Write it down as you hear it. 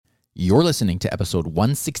You're listening to episode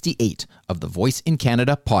 168 of the Voice in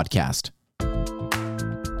Canada podcast.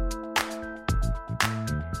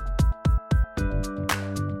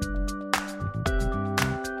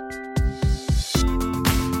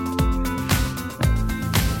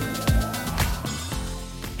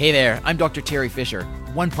 Hey there, I'm Dr. Terry Fisher,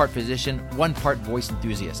 one part physician, one part voice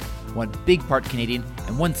enthusiast, one big part Canadian,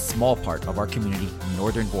 and one small part of our community,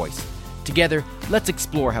 Northern Voice. Together, let's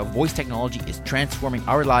explore how voice technology is transforming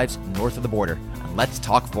our lives north of the border. And let's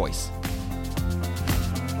talk voice.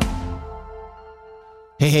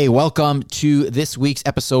 Hey, welcome to this week's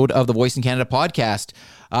episode of the Voice in Canada podcast.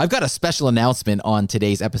 I've got a special announcement on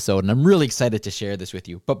today's episode, and I'm really excited to share this with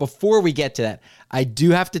you. But before we get to that, I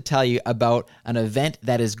do have to tell you about an event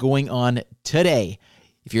that is going on today.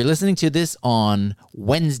 If you're listening to this on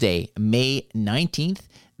Wednesday, May 19th,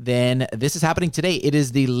 then this is happening today. It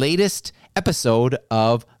is the latest episode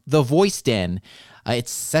of The Voice Den. It's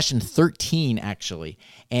session 13, actually.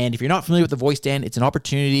 And if you're not familiar with The Voice Den, it's an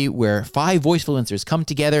opportunity where 5 voice influencers come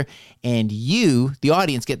together and you, the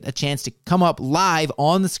audience, get a chance to come up live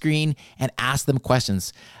on the screen and ask them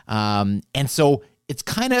questions. And so it's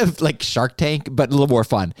kind of like Shark Tank, but a little more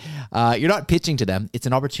fun. You're not pitching to them. It's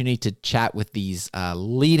an opportunity to chat with these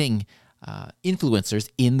leading influencers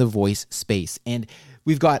in the voice space. And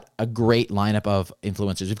we've got a great lineup of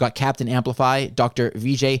influencers. We've got Captain Amplify, Dr.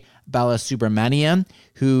 Vijay Balasubramanian,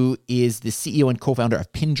 who is the CEO and co-founder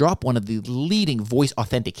of Pindrop, one of the leading voice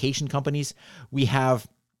authentication companies. We have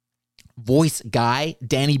Voice Guy,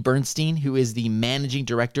 Danny Bernstein, who is the managing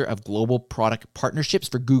director of global product partnerships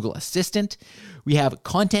for Google Assistant. We have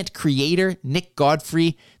content creator Nick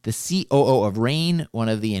Godfrey, the COO of Rain, one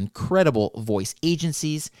of the incredible voice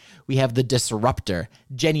agencies. We have the disruptor,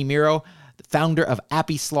 Jenny Miro, the founder of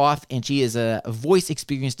Appy Sloth, and she is a voice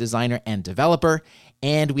experience designer and developer.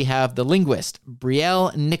 And we have the linguist,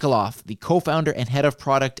 Brielle Nikoloff, the co-founder and head of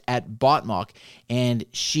product at Botmock, and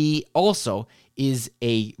she also is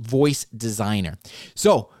a voice designer.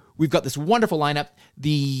 So we've got this wonderful lineup.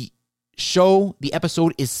 The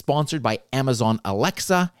episode is sponsored by Amazon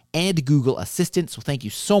Alexa and Google Assistant. So thank you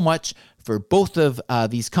so much for both of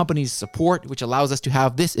these companies' support, which allows us to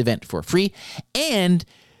have this event for free. And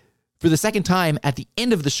for the second time, at the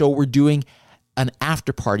end of the show, we're doing an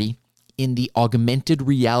after party in the augmented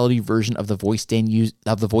reality version of the Voice Den,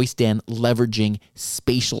 leveraging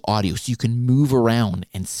spatial audio, so you can move around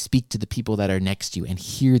and speak to the people that are next to you and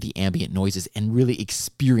hear the ambient noises and really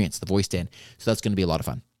experience the Voice Den. So that's going to be a lot of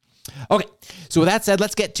fun. Okay, so with that said,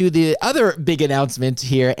 let's get to the other big announcement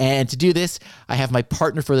here. And to do this, I have my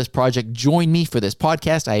partner for this project join me for this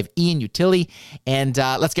podcast. I have Ian Utility, and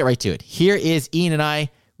let's get right to it. Here is Ian and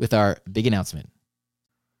I with our big announcement.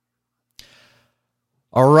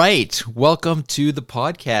 All right, welcome to the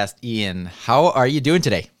podcast, Ian. How are you doing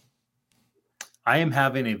today? I am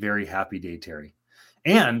having a very happy day, Terry.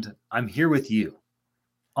 And I'm here with you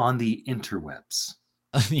on the interwebs.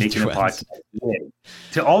 Making a podcast today.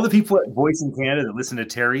 To all the people at Voice in Canada that listen to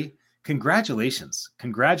Terry, congratulations.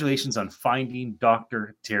 Congratulations on finding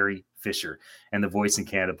Dr. Terry Fisher and the Voice in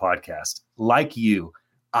Canada podcast. Like you,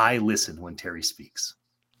 I listen when Terry speaks.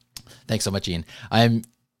 Thanks so much, Ian. I'm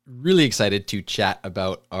really excited to chat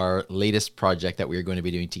about our latest project that we're going to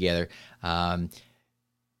be doing together.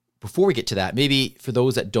 Before we get to that, maybe for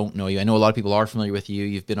those that don't know you, I know a lot of people are familiar with you.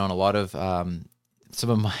 You've been on a lot of some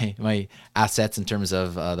of my assets in terms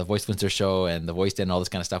of the Voice Influencer Show and the Voice Den and all this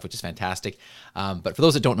kind of stuff, which is fantastic. But for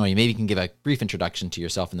those that don't know you, maybe you can give a brief introduction to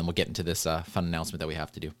yourself, and then we'll get into this fun announcement that we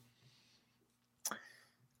have to do.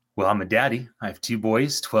 Well, I'm a daddy. I have 2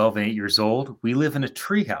 boys, 12 and 8 years old. We live in a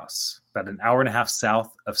treehouse about an hour and a half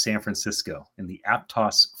south of San Francisco in the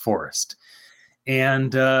Aptos Forest.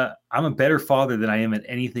 And I'm a better father than I am at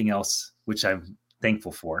anything else, which I'm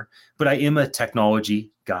thankful for. But I am a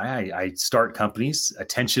technology guy. I start companies,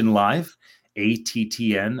 Attention Live,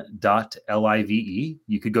 attn.live.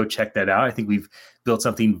 You could go check that out. I think we've built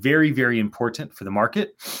something very, very important for the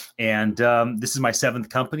market. And this is my 7th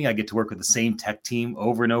company. I get to work with the same tech team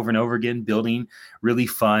over and over and over again, building really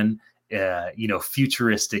fun,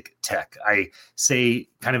 futuristic tech. I say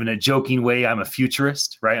kind of in a joking way, I'm a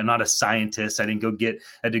futurist, right? I'm not a scientist. I didn't go get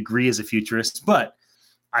a degree as a futurist, but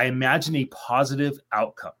I imagine a positive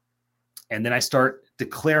outcome. And then I start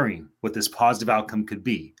declaring what this positive outcome could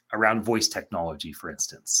be around voice technology, for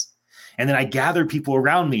instance. And then I gather people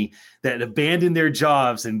around me that abandon their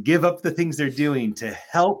jobs and give up the things they're doing to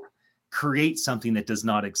help create something that does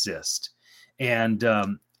not exist. And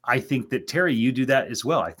I think that, Terry, you do that as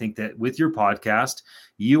well. I think that with your podcast,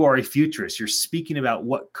 you are a futurist. You're speaking about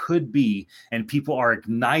what could be, and people are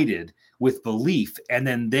ignited with belief, and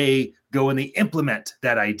then they go and they implement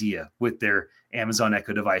that idea with their Amazon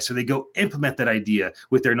Echo device, or they go implement that idea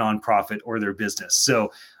with their nonprofit or their business.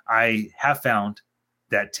 So I have found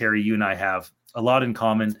that, Terry, you and I have a lot in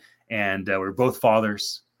common, and we're both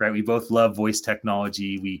fathers, right? We both love voice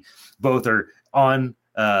technology. We both are on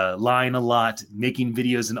line a lot, making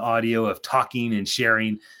videos and audio of talking and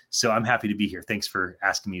sharing. So I'm happy to be here. Thanks for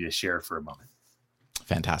asking me to share for a moment.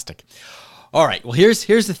 Fantastic. All right. Well, here's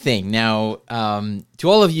the thing. Now, to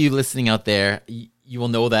all of you listening out there, you will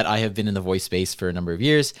know that I have been in the voice space for a number of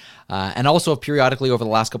years. And also periodically over the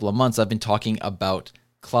last couple of months, I've been talking about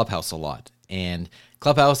Clubhouse a lot. And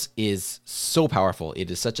Clubhouse is so powerful.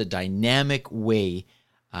 It is such a dynamic way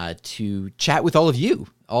to chat with all of you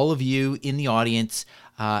in the audience.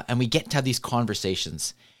 And we get to have these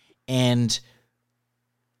conversations. And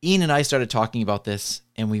Ian and I started talking about this,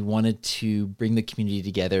 and we wanted to bring the community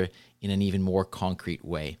together in an even more concrete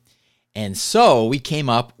way. And so we came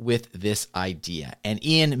up with this idea. And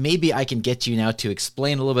Ian, maybe I can get you now to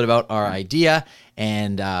explain a little bit about our idea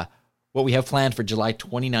and what we have planned for July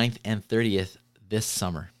 29th and 30th this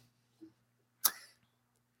summer.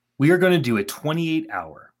 We are going to do a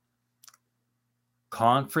 28-hour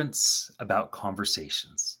conference about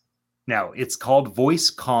conversations. Now, it's called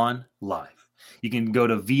VoiceCon Live. You can go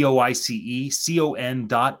to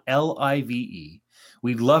VoiceCon.live.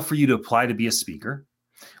 We'd love for you to apply to be a speaker.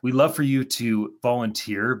 We'd love for you to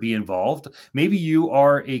volunteer, be involved. Maybe you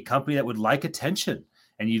are a company that would like attention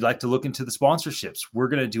and you'd like to look into the sponsorships. We're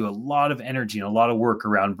going to do a lot of energy and a lot of work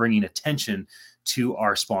around bringing attention to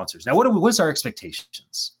our sponsors. Now, what's our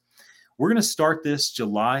expectations? We're going to start this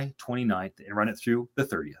July 29th and run it through the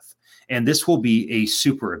 30th. And this will be a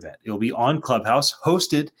super event. It'll be on Clubhouse,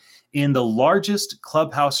 hosted in the largest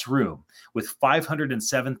Clubhouse room with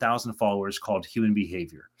 507,000 followers called Human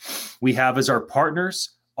Behavior. We have as our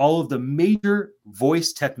partners all of the major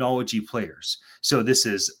voice technology players. So this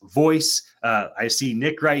is Voice. I see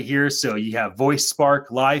Nick right here. So you have Voice Spark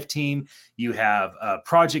Live Team. You have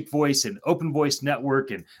Project Voice and Open Voice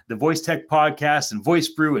Network and the Voice Tech Podcast and Voice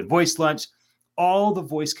Brew and Voice Lunch. All the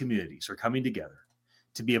voice communities are coming together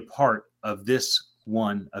to be a part of this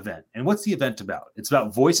one event. And what's the event about? It's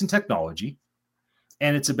about voice and technology,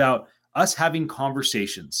 and it's about us having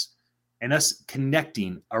conversations and us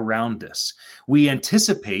connecting around this. We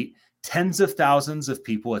anticipate tens of thousands of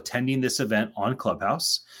people attending this event on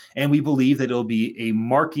Clubhouse, and we believe that it'll be a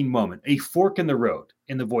marking moment, a fork in the road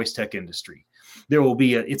in the voice tech industry. There will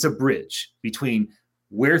be it's a bridge between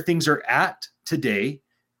where things are at today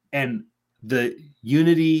and the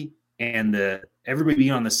unity and everybody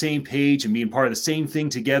being on the same page and being part of the same thing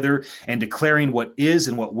together and declaring what is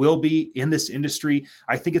and what will be in this industry.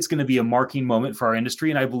 I think it's going to be a marking moment for our industry.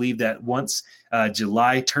 And I believe that once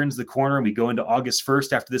July turns the corner and we go into August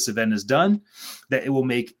 1st after this event is done, that it will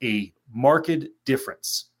make a marked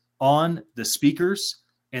difference on the speakers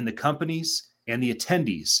and the companies and the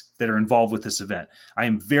attendees that are involved with this event. I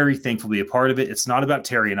am very thankful to be a part of it. It's not about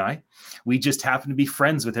Terry and I. We just happen to be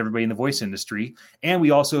friends with everybody in the voice industry. And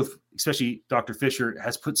we also, especially Dr. Fisher,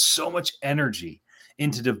 has put so much energy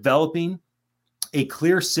into developing a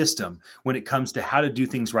clear system when it comes to how to do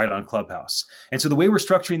things right on Clubhouse. And so the way we're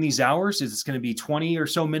structuring these hours is it's going to be 20 or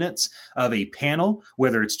so minutes of a panel,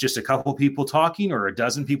 whether it's just a couple people talking or a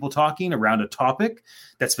dozen people talking around a topic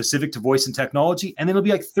that's specific to voice and technology. And then it'll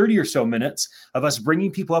be like 30 or so minutes of us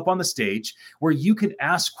bringing people up on the stage where you can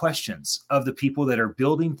ask questions of the people that are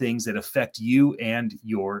building things that affect you and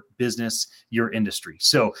your business, your industry.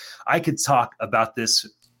 So I could talk about this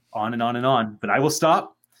on and on and on, but I will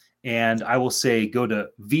stop. And I will say, go to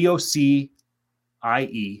VOCIE.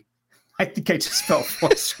 I think I just spelled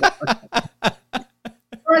voice wrong. I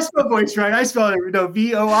spelled voice right. I spelled it. No,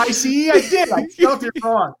 VOICE. I did. I spelled it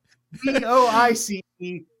wrong.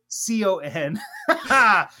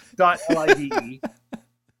 VOICECON.LIVE.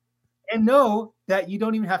 And know that you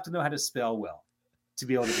don't even have to know how to spell well to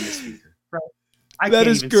be able to be a speaker. Right? That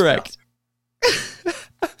is correct.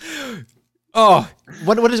 Oh,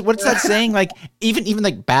 what's that saying? Like even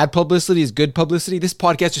like bad publicity is good publicity. This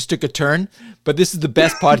podcast just took a turn, but this is the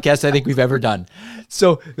best podcast I think we've ever done.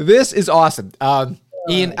 So this is awesome.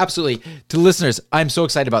 Ian, absolutely. To listeners, I'm so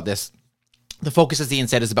excited about this. The focus, as Ian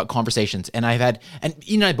said, is about conversations. And Ian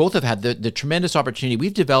and I both have had the tremendous opportunity.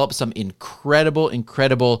 We've developed some incredible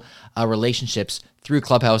relationships through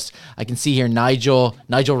Clubhouse. I can see here Nigel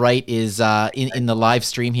Wright is in the live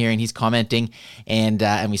stream here, and he's commenting, and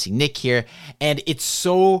we see Nick here. And it's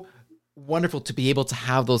so wonderful to be able to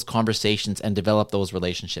have those conversations and develop those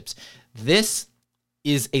relationships. This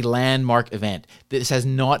is a landmark event. This has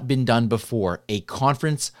not been done before. A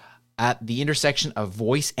conference at the intersection of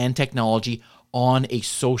voice and technology on a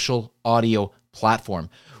social audio platform.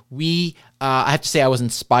 I have to say I was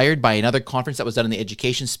inspired by another conference that was done in the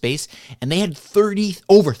education space, and they had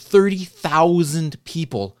over 30,000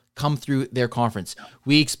 people come through their conference.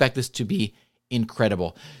 We expect this to be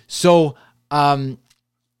incredible. So,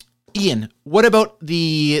 Ian, what about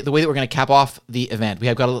the way that we're going to cap off the event? We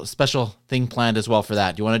have got a little special thing planned as well for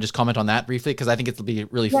that. Do you want to just comment on that briefly? Because I think it'll be a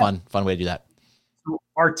really fun way to do that. So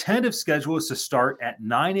our tentative schedule is to start at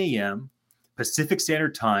 9 a.m. Pacific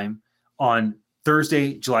Standard Time on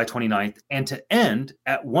Thursday, July 29th, and to end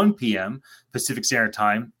at 1 p.m. Pacific Standard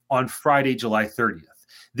Time on Friday, July 30th.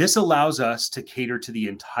 This allows us to cater to the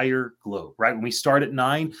entire globe, right? When we start at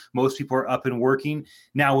 9, most people are up and working.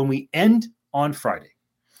 Now, when we end on Friday,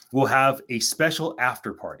 we'll have a special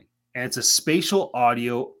after party, and it's a spatial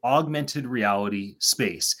audio augmented reality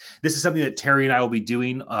space. This is something that Terry and I will be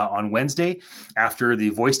doing on Wednesday after the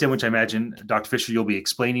Voice Den, which I imagine, Dr. Fisher, you'll be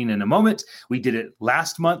explaining in a moment. We did it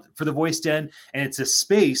last month for the Voice Den, and it's a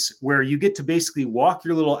space where you get to basically walk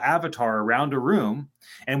your little avatar around a room,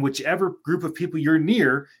 and whichever group of people you're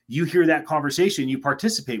near, you hear that conversation, you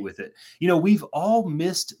participate with it. You know, we've all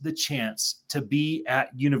missed the chance to be at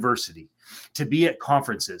university, to be at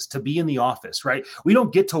conferences, to be in the office, right? We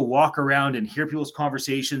don't get to walk around and hear people's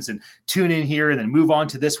conversations and tune in here and then move on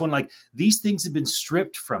to this one. Like, these things have been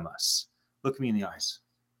stripped from us. Look me in the eyes.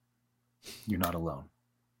 You're not alone.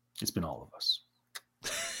 It's been all of us.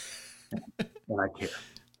 And I care.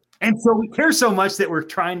 And so we care so much that we're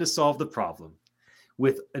trying to solve the problem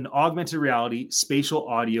with an augmented reality spatial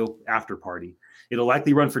audio after party. It'll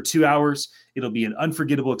likely run for 2 hours. It'll be an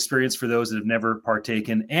unforgettable experience for those that have never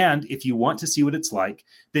partaken. And if you want to see what it's like,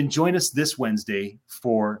 then join us this Wednesday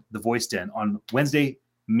for the Voice Den on Wednesday,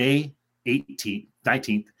 May 18th,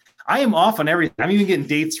 19th. I am off on everything. I'm even getting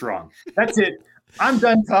dates wrong. That's it. I'm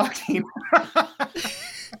done talking.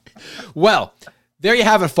 Well, there you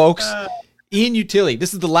have it, folks. Ian Utile.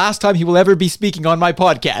 This is the last time he will ever be speaking on my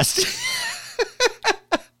podcast.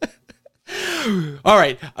 All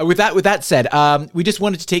right. With that said, we just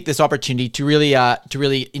wanted to take this opportunity to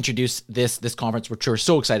really introduce this conference, which we're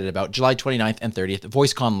so excited about, July 29th and 30th,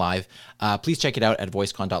 VoiceCon Live. Please check it out at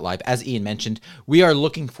voicecon.live. As Ian mentioned, we are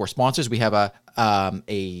looking for sponsors. We have a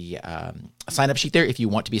sign-up sheet there if you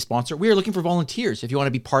want to be a sponsor. We are looking for volunteers if you want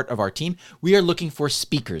to be part of our team. We are looking for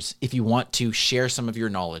speakers if you want to share some of your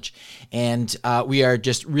knowledge. And we are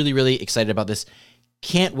just really, really excited about this.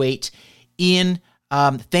 Can't wait. Ian,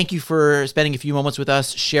 thank you for spending a few moments with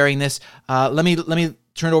us, sharing this. Let me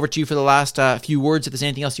turn it over to you for the last few words. If there's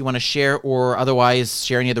anything else you want to share, or otherwise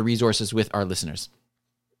share any other resources with our listeners.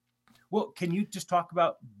 Well, can you just talk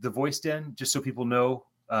about the Voice Den, just so people know?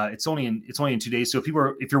 It's only in 2 days. So if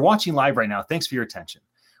you're watching live right now, thanks for your attention.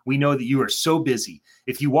 We know that you are so busy.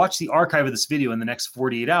 If you watch the archive of this video in the next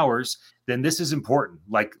 48 hours, then this is important.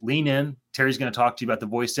 Like, lean in. Terry's going to talk to you about the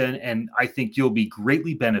Voice Den, and I think you'll be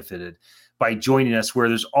greatly benefited by joining us, where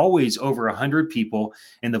there's always over 100 people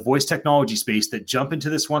in the voice technology space that jump into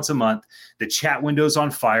this once a month. The chat window's on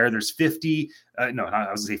fire. There's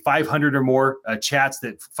 500 or more chats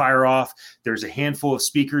that fire off. There's a handful of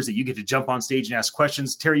speakers that you get to jump on stage and ask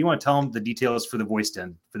questions. Terry, you want to tell them the details for the Voice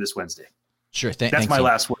Den for this Wednesday? Sure. That's my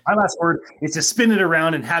last word. My last word is to spin it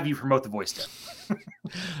around and have you promote the Voice Den.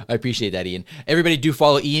 I appreciate that, Ian. Everybody do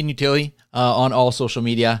follow Ian Utile on all social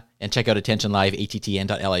media, and check out Attention Live,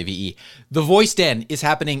 attn.live. The Voice Den is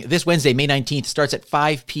happening this Wednesday, May 19th. Starts at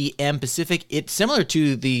 5 p.m. Pacific. It's similar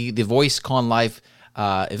to the VoiceCon Live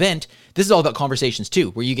event. This is all about conversations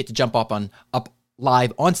too, where you get to jump up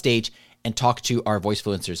live on stage and talk to our voice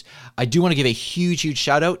influencers. I do want to give a huge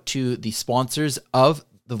shout out to the sponsors of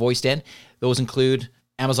the Voice Den. Those include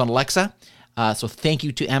Amazon Alexa. So thank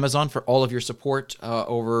you to Amazon for all of your support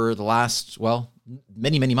over the last,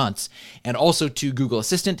 many months. And also to Google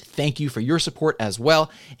Assistant, thank you for your support as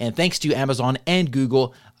well. And thanks to Amazon and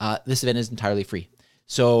Google, this event is entirely free.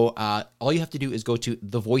 So all you have to do is go to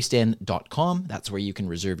thevoiceden.com. That's where you can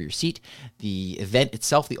reserve your seat. The event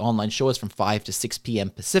itself, the online show, is from 5 to 6 p.m.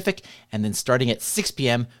 Pacific. And then starting at 6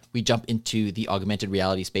 p.m., we jump into the augmented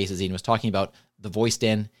reality space, as Ian was talking about, the Voice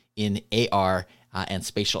Den in AR and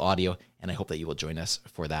spatial audio. And I hope that you will join us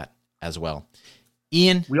for that as well.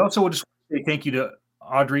 Ian? We also will just say thank you to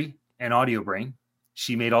Audrey and Audio Brain.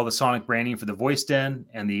 She made all the sonic branding for the Voice Den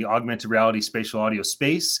and the augmented reality spatial audio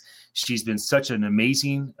space. She's been such an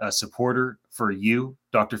amazing supporter for you,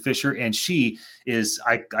 Dr. Fisher. And she is,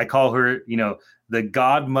 I call her, the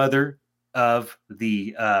godmother of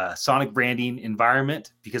the sonic branding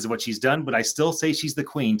environment because of what she's done. But I still say she's the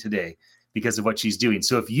queen today because of what she's doing.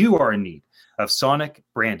 So if you are in need of sonic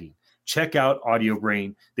branding, check out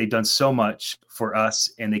AudioBrain. They've done so much for us,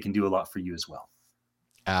 and they can do a lot for you as well.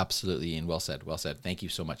 Absolutely. And well said. Well said. Thank you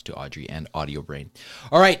so much to Audrey and AudioBrain.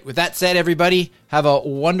 All right. With that said, everybody, have a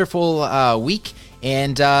wonderful week,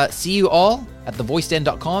 and see you all at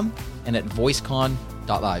thevoiceden.com and at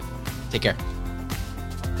voicecon.live. Take care.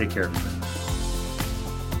 Take care, everybody.